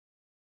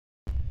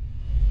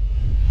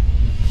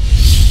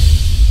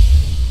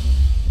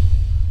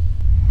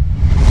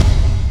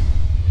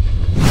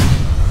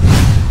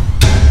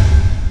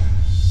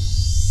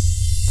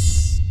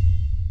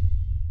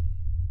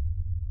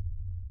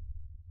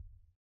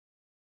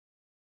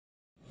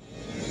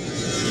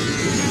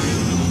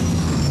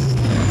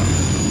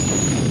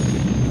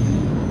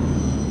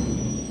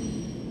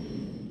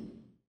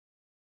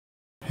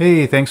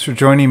Hey, thanks for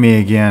joining me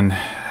again.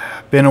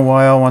 Been a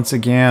while once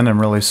again. I'm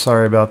really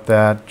sorry about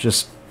that.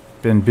 Just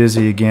been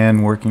busy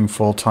again, working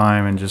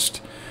full-time and just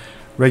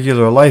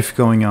regular life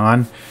going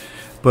on.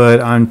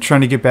 But I'm trying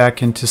to get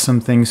back into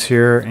some things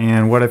here,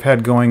 and what I've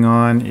had going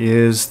on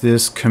is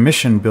this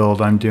commission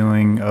build I'm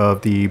doing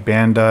of the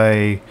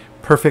Bandai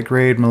Perfect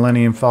Raid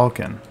Millennium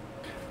Falcon.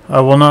 I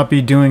will not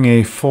be doing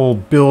a full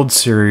build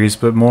series,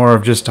 but more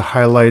of just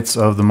highlights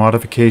of the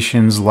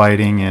modifications,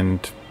 lighting,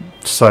 and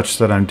such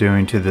that I'm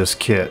doing to this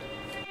kit.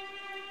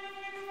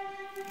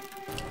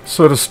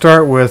 So to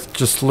start with,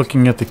 just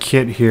looking at the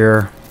kit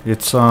here,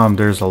 it's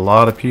there's a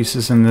lot of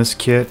pieces in this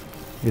kit.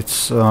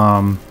 It's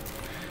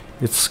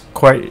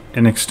quite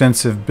an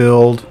extensive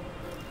build,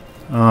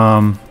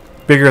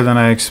 bigger than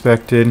I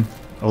expected,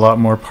 a lot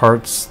more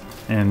parts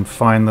and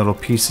fine little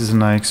pieces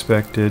than I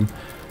expected.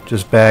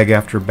 Just bag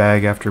after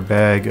bag after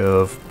bag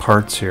of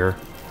parts here,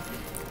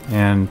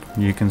 and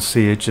you can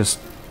see it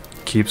just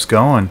keeps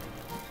going.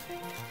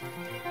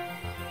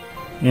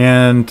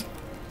 And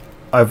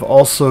I've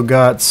also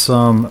got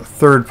some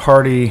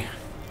third-party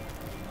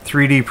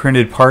 3D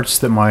printed parts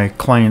that my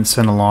client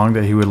sent along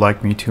that he would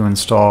like me to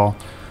install,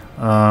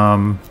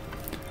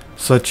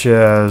 such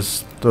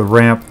as the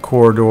ramp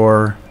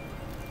corridor.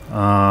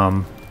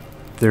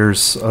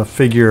 There's a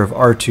figure of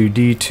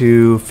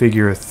R2-D2,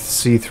 figure of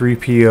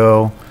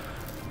C3PO.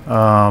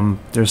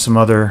 There's some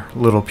other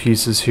little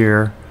pieces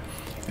here,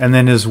 and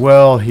then as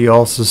well he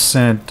also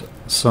sent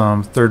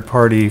some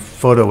third-party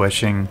photo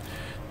etching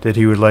that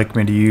he would like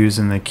me to use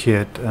in the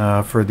kit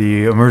for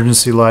the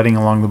emergency lighting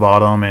along the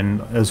bottom,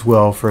 and as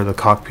well for the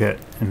cockpit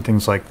and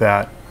things like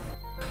that.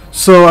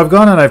 So I've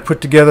gone and I've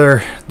put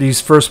together these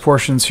first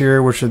portions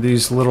here, which are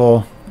these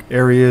little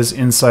areas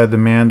inside the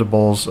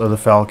mandibles of the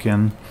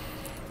Falcon,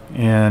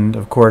 and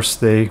of course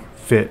they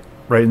fit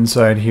right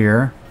inside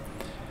here.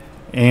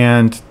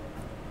 And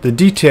the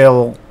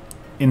detail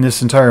in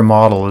this entire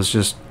model is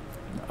just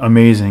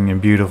amazing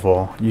and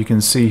beautiful. You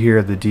can see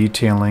here the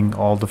detailing,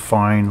 all the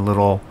fine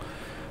little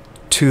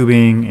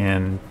tubing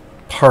and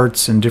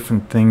parts and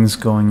different things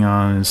going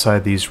on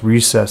inside these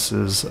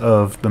recesses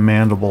of the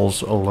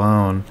mandibles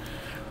alone.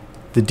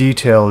 The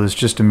detail is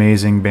just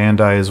amazing.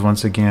 Bandai has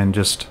once again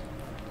just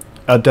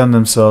outdone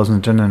themselves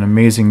and done an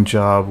amazing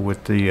job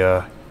with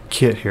the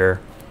kit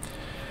here.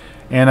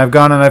 And I've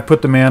gone and I've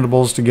put the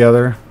mandibles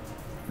together.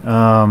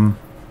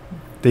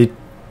 They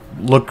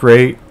look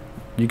great.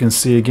 You can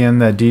see again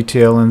that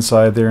detail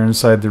inside there,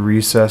 inside the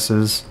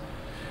recesses.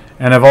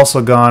 And I've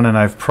also gone and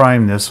I've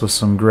primed this with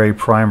some gray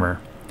primer.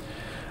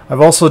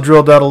 I've also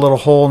drilled out a little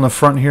hole in the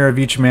front here of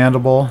each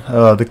mandible.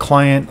 The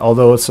client,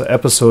 although it's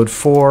episode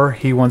 4,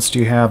 he wants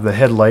to have the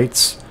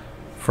headlights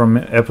from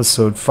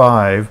episode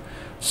 5.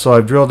 So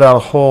I've drilled out a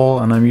hole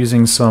and I'm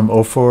using some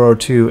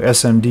 0402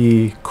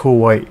 SMD cool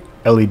white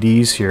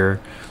LEDs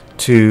here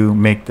to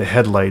make the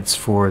headlights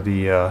for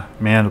the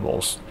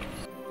mandibles.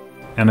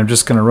 And I'm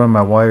just going to run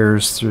my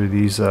wires through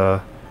these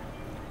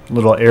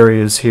little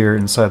areas here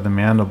inside the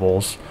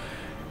mandibles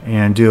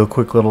and do a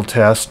quick little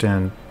test,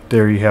 and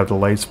there you have the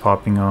lights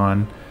popping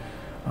on.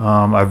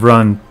 I've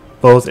run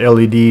both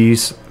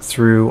LEDs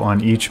through on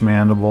each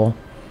mandible.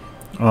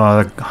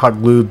 Hot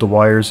glued the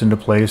wires into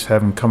place,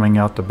 have them coming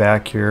out the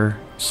back here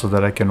so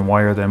that I can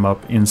wire them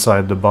up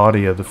inside the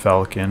body of the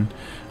Falcon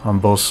on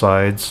both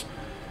sides,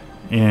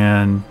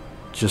 and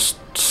just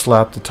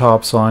slap the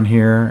tops on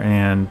here,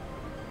 and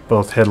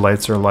both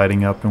headlights are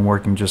lighting up and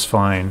working just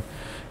fine.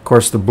 Of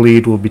course, the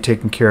bleed will be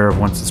taken care of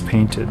once it's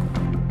painted.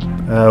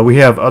 We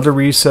have other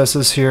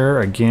recesses here.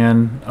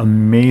 Again,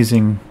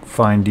 amazing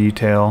fine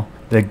detail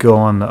that go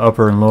on the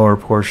upper and lower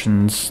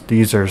portions.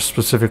 These are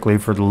specifically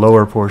for the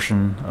lower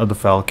portion of the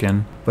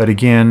Falcon. But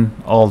again,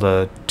 all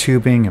the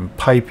tubing and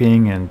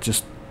piping and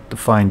just the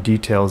fine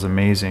detail is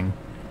amazing.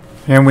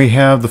 And we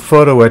have the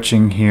photo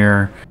etching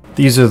here.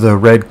 These are the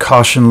red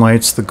caution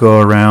lights that go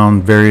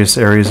around various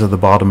areas of the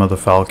bottom of the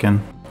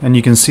Falcon. And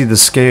you can see the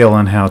scale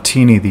and how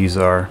teeny these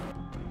are.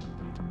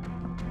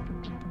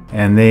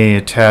 And they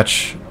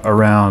attach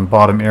around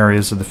bottom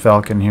areas of the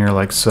Falcon here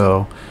like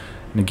so.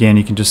 And again,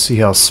 you can just see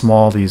how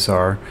small these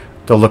are.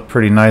 They'll look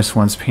pretty nice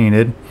once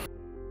painted.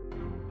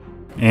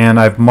 And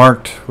I've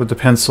marked with the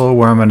pencil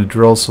where I'm going to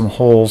drill some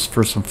holes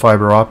for some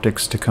fiber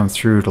optics to come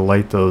through to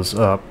light those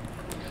up.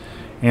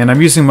 And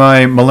I'm using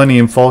my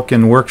Millennium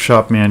Falcon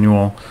workshop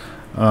manual,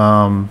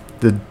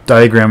 the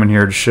diagram in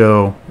here, to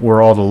show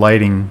where all the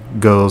lighting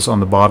goes on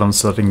the bottom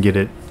so that I can get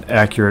it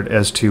accurate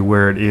as to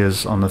where it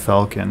is on the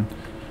Falcon.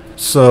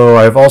 So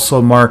I've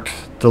also marked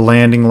the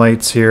landing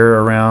lights here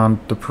around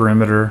the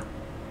perimeter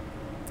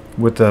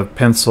with a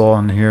pencil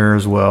on here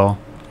as well.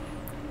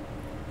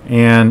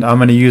 And I'm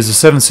going to use a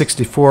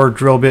 764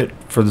 drill bit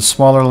for the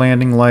smaller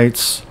landing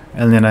lights,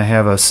 and then I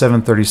have a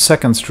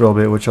 7/32 drill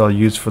bit which I'll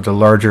use for the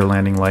larger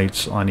landing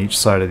lights on each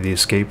side of the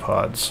escape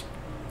pods.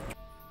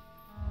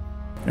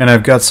 And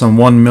I've got some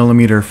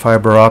 1mm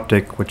fiber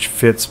optic which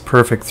fits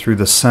perfect through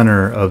the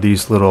center of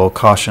these little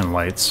caution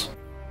lights.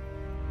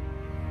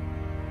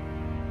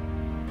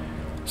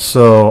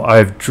 So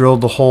I've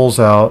drilled the holes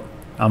out.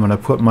 I'm going to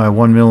put my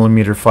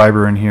 1mm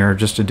fiber in here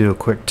just to do a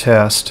quick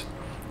test.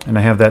 And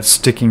I have that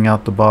sticking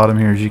out the bottom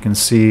here, as you can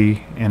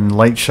see, and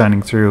light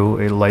shining through.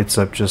 It lights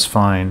up just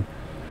fine.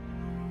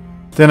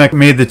 Then I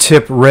made the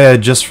tip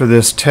red just for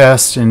this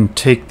test, and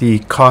take the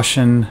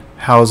caution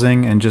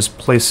housing and just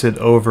place it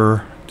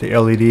over the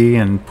LED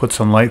and put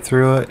some light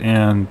through it,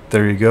 and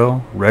there you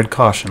go, red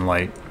caution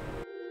light.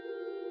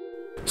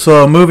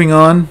 So moving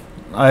on,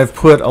 I've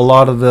put a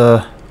lot of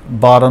the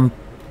bottom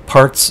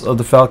parts of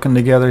the Falcon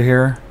together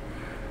here.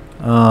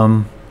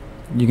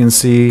 You can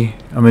see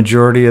a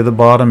majority of the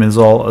bottom is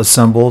all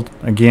assembled.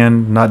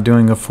 Again, not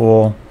doing a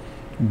full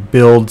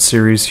build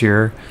series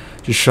here,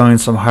 just showing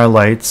some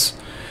highlights.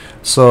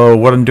 So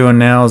what I'm doing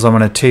now is I'm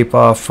going to tape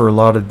off for a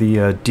lot of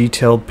the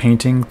detailed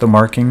painting, the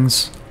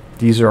markings.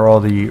 These are all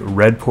the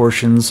red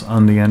portions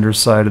on the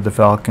underside of the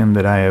Falcon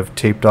that I have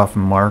taped off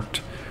and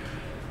marked.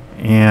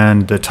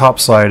 And the top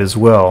side as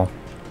well.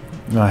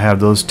 I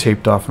have those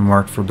taped off and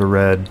marked for the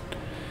red.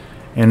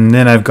 And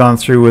then I've gone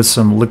through with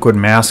some liquid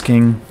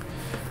masking.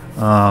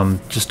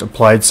 Just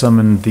applied some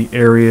in the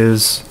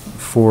areas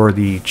for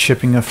the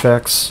chipping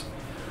effects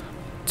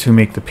to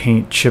make the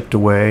paint chipped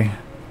away.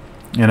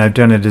 And I've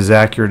done it as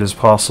accurate as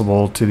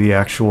possible to the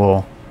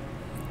actual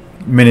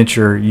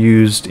miniature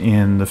used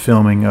in the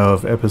filming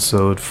of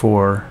episode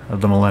 4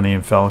 of the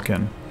Millennium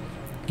Falcon.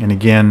 And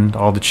again,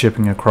 all the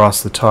chipping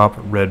across the top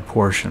red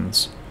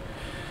portions.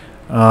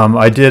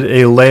 I did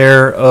a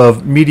layer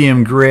of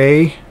medium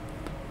gray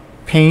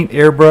paint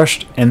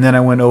airbrushed, and then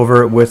I went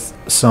over it with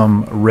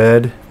some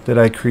red that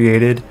I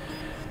created,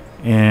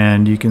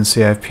 and you can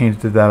see I've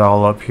painted that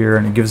all up here,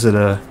 and it gives it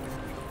a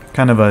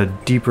kind of a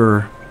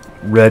deeper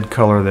red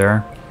color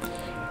there.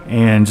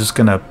 And just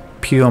gonna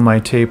peel my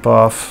tape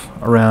off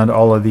around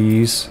all of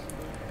these,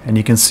 and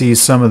you can see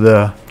some of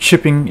the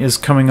chipping is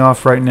coming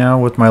off right now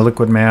with my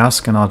liquid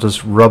mask, and I'll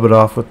just rub it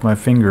off with my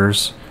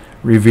fingers,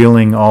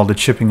 revealing all the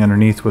chipping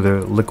underneath where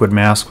the liquid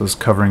mask was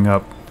covering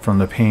up from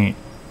the paint.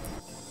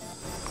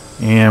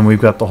 And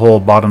we've got the whole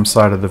bottom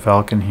side of the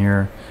Falcon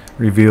here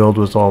revealed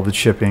with all the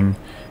chipping,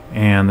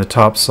 and the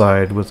top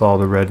side with all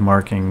the red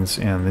markings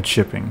and the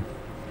chipping.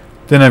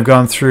 Then I've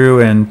gone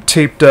through and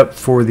taped up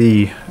for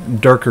the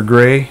darker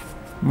gray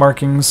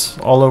markings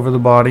all over the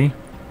body,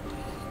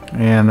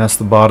 and that's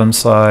the bottom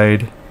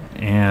side,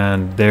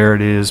 and there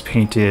it is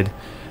painted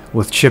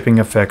with chipping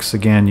effects,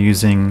 again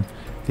using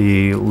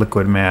the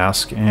liquid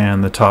mask,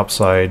 and the top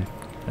side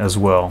as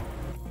well.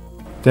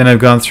 Then I've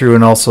gone through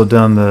and also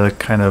done the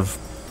kind of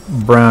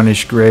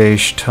brownish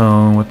grayish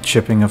tone with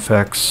chipping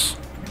effects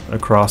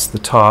across the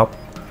top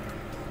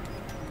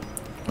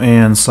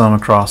and some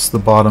across the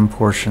bottom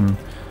portion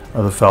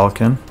of the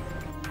Falcon.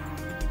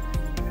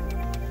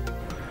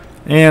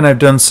 And I've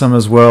done some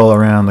as well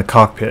around the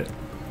cockpit.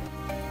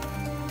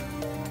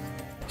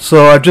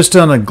 So I've just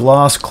done a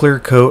gloss clear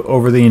coat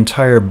over the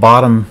entire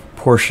bottom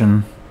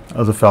portion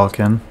of the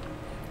Falcon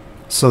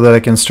so that I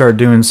can start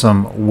doing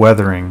some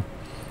weathering.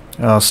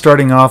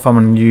 Starting off, I'm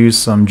going to use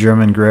some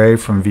German gray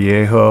from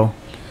Viejo,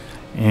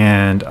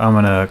 and I'm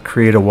going to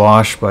create a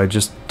wash by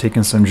just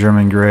taking some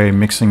German gray,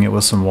 mixing it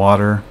with some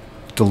water,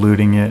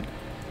 diluting it,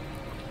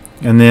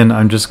 and then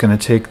I'm just going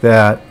to take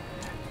that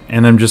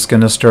and I'm just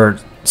going to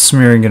start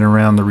smearing it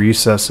around the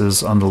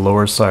recesses on the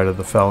lower side of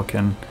the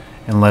Falcon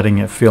and letting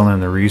it fill in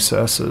the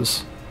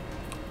recesses.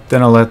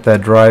 Then I'll let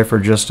that dry for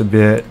just a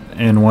bit,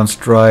 and once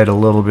dried a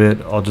little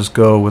bit, I'll just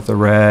go with a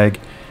rag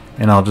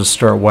and I'll just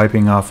start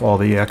wiping off all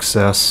the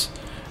excess,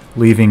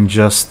 leaving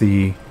just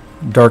the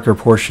darker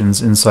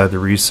portions inside the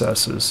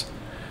recesses.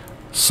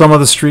 Some of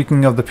the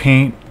streaking of the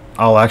paint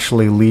I'll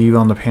actually leave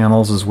on the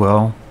panels as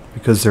well,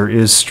 because there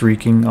is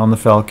streaking on the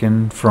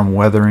Falcon from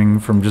weathering,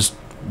 from just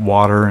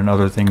water and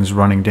other things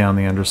running down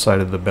the underside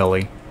of the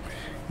belly.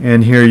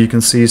 And here you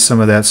can see some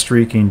of that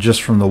streaking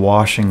just from the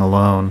washing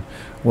alone,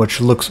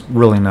 which looks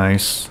really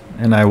nice.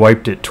 And I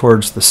wiped it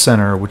towards the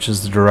center, which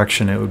is the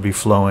direction it would be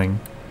flowing.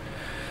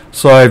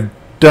 So I've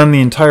done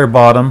the entire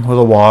bottom with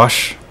a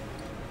wash.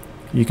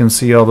 You can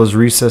see all those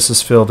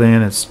recesses filled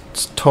in. It's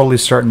totally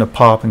starting to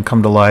pop and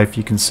come to life.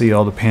 You can see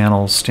all the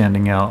panels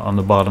standing out on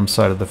the bottom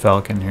side of the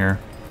Falcon here.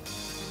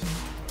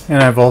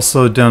 And I've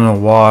also done a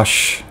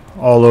wash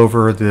all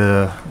over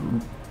the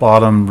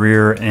bottom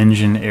rear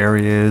engine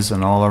areas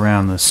and all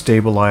around the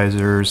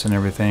stabilizers and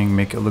everything,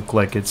 make it look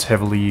like it's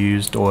heavily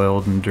used,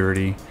 oiled, and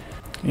dirty.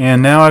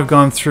 And now I've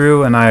gone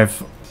through and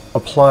I've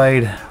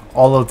applied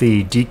all of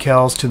the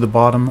decals to the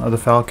bottom of the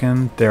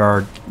Falcon. There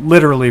are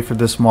literally, for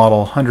this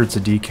model, hundreds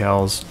of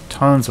decals,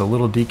 tons of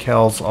little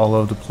decals all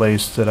over the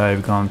place that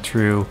I've gone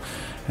through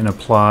and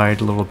applied,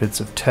 little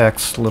bits of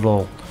text,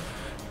 little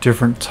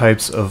different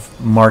types of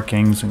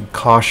markings and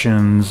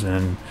cautions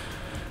and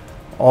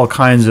all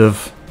kinds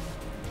of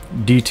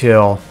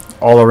detail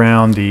all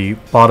around the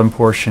bottom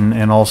portion,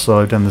 and also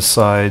I've done the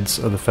sides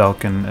of the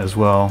Falcon as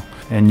well,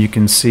 and you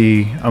can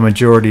see a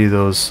majority of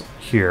those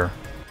here.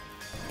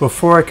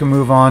 Before I can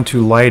move on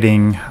to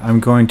lighting, I'm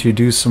going to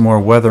do some more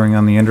weathering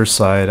on the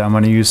underside. I'm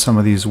going to use some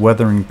of these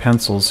weathering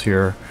pencils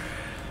here,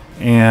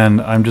 and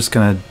I'm just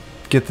going to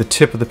get the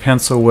tip of the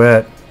pencil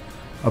wet,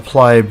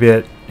 apply a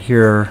bit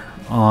here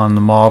on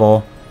the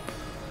model,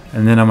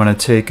 and then I'm going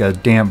to take a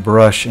damp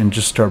brush and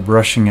just start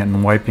brushing it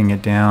and wiping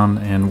it down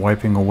and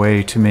wiping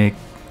away to make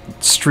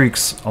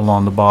streaks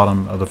along the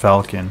bottom of the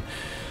Falcon.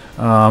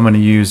 I'm going to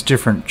use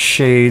different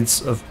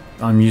shades of,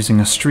 I'm using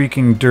a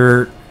streaking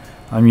dirt,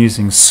 I'm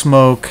using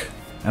smoke,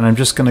 and I'm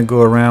just going to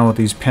go around with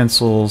these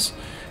pencils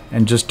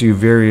and just do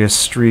various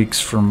streaks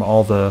from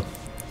all the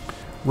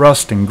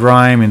rust and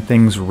grime and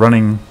things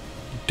running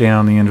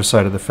down the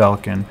underside of the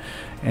Falcon.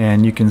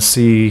 And you can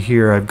see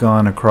here I've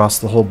gone across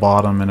the whole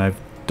bottom, and I've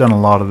done a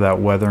lot of that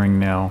weathering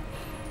now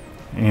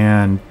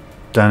and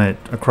done it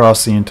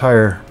across the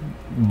entire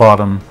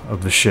bottom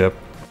of the ship.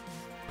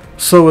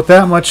 So with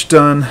that much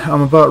done,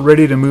 I'm about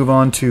ready to move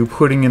on to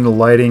putting in the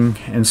lighting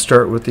and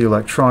start with the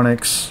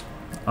electronics.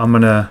 I'm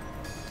gonna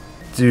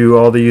do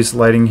all these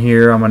lighting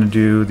here. I'm gonna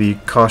do the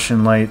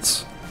caution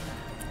lights,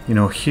 you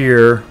know,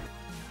 here,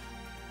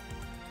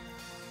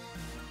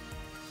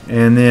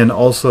 and then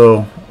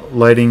also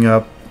lighting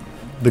up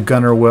the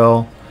gunner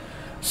well.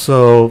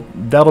 So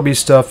that'll be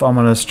stuff I'm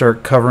gonna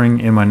start covering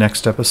in my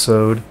next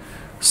episode.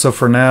 So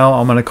for now,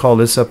 I'm gonna call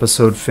this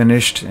episode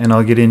finished, and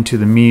I'll get into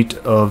the meat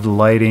of the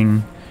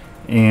lighting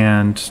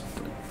and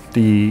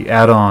the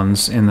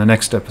add-ons in the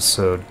next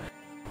episode.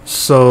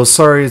 So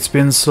sorry it's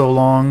been so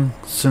long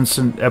since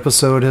an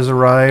episode has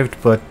arrived,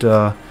 but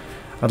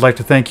I'd like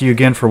to thank you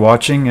again for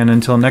watching, and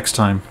until next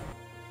time.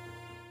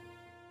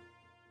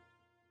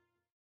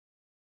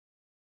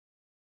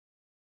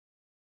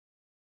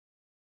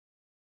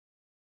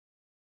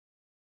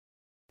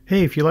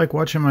 Hey, if you like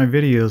watching my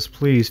videos,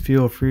 please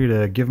feel free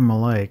to give them a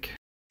like.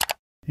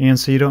 And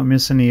so you don't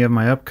miss any of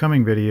my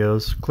upcoming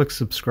videos, click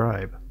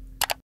subscribe.